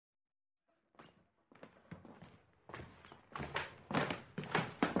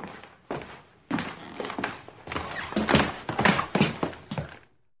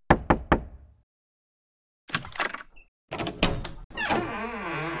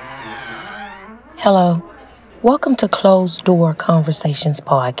Hello, welcome to Closed Door Conversations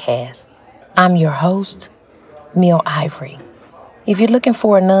Podcast. I'm your host, Mill Ivory. If you're looking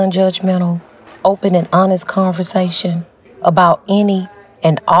for a non-judgmental, open and honest conversation about any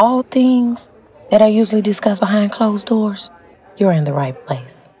and all things that are usually discussed behind closed doors, you're in the right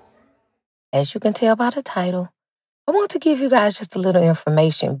place. As you can tell by the title, I want to give you guys just a little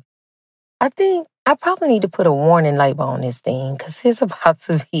information. I think I probably need to put a warning label on this thing because it's about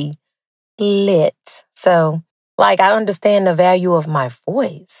to be lit. So, I understand the value of my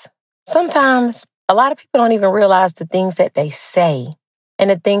voice. Sometimes a lot of people don't even realize the things that they say and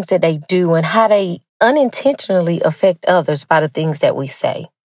the things that they do and how they unintentionally affect others by the things that we say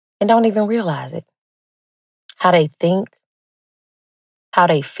and don't even realize it. How they think, how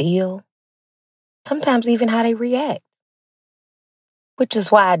they feel, sometimes even how they react. Which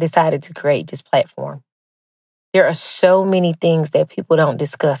is why I decided to create this platform. There are so many things that people don't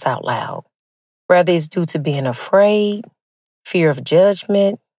discuss out loud, whether it's due to being afraid, fear of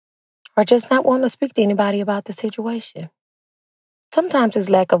judgment, or just not wanting to speak to anybody about the situation. Sometimes it's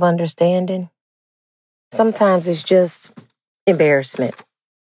lack of understanding. Sometimes it's just embarrassment.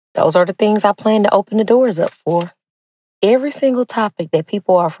 Those are the things I plan to open the doors up for. Every single topic that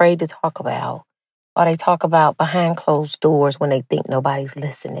people are afraid to talk about, or they talk about behind closed doors when they think nobody's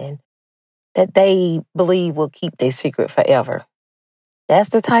listening, that they believe will keep their secret forever. That's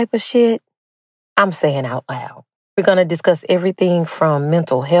the type of shit I'm saying out loud. We're going to discuss everything from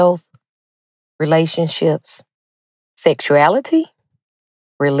mental health, relationships, sexuality,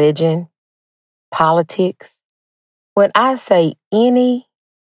 religion, politics. When I say any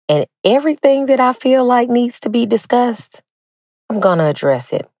and everything that I feel like needs to be discussed, I'm going to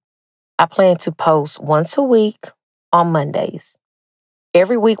address it. I plan to post once a week on Mondays.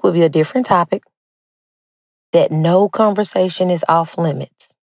 Every week will be a different topic, that no conversation is off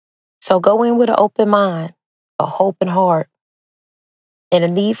limits. So go in with an open mind, a hope and heart, and a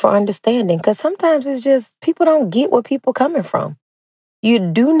need for understanding, because sometimes it's just people don't get where people coming from. You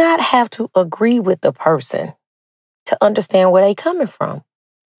do not have to agree with the person to understand where they coming from.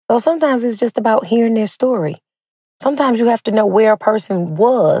 So sometimes it's just about hearing their story. Sometimes you have to know where a person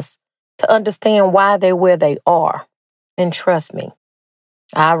was to understand why they're where they are. And trust me,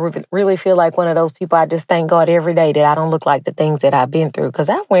 I really feel like one of those people. I just thank God every day that I don't look like the things that I've been through, because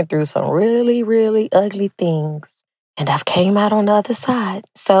I went through some really, really ugly things and I've came out on the other side.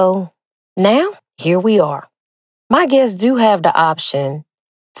 So now here we are. My guests do have the option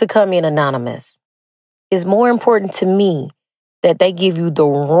to come in anonymous. It's more important to me that they give you the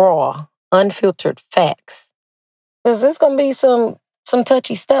raw, unfiltered facts. Because there's going to be some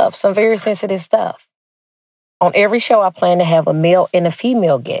touchy stuff, some very sensitive stuff. On every show, I plan to have a male and a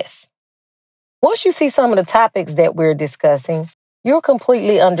female guest. Once you see some of the topics that we're discussing, you'll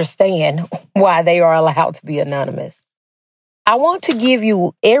completely understand why they are allowed to be anonymous. I want to give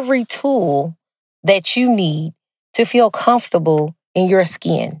you every tool that you need to feel comfortable in your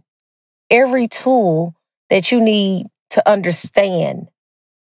skin. Every tool that you need to understand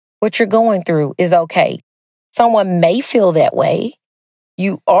what you're going through is okay. Someone may feel that way.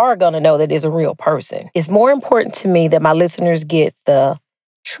 You are going to know that it's a real person. It's more important to me that my listeners get the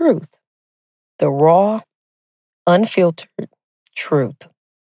truth, the raw, unfiltered truth.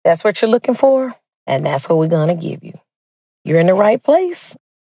 That's what you're looking for, and that's what we're going to give you. You're in the right place.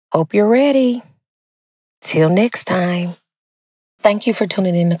 Hope you're ready. Till next time. Thank you for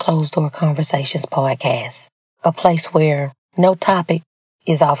tuning in to Closed Door Conversations Podcast, a place where no topic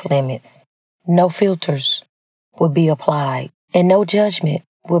is off limits, no filters will be applied, and no judgment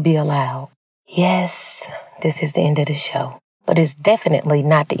will be allowed. Yes, this is the end of the show, but it's definitely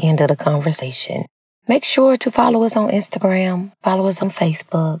not the end of the conversation. Make sure to follow us on Instagram, follow us on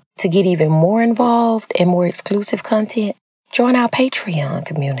Facebook. To get even more involved and more exclusive content, join our Patreon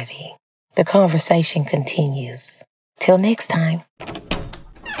community. The conversation continues. Till next time.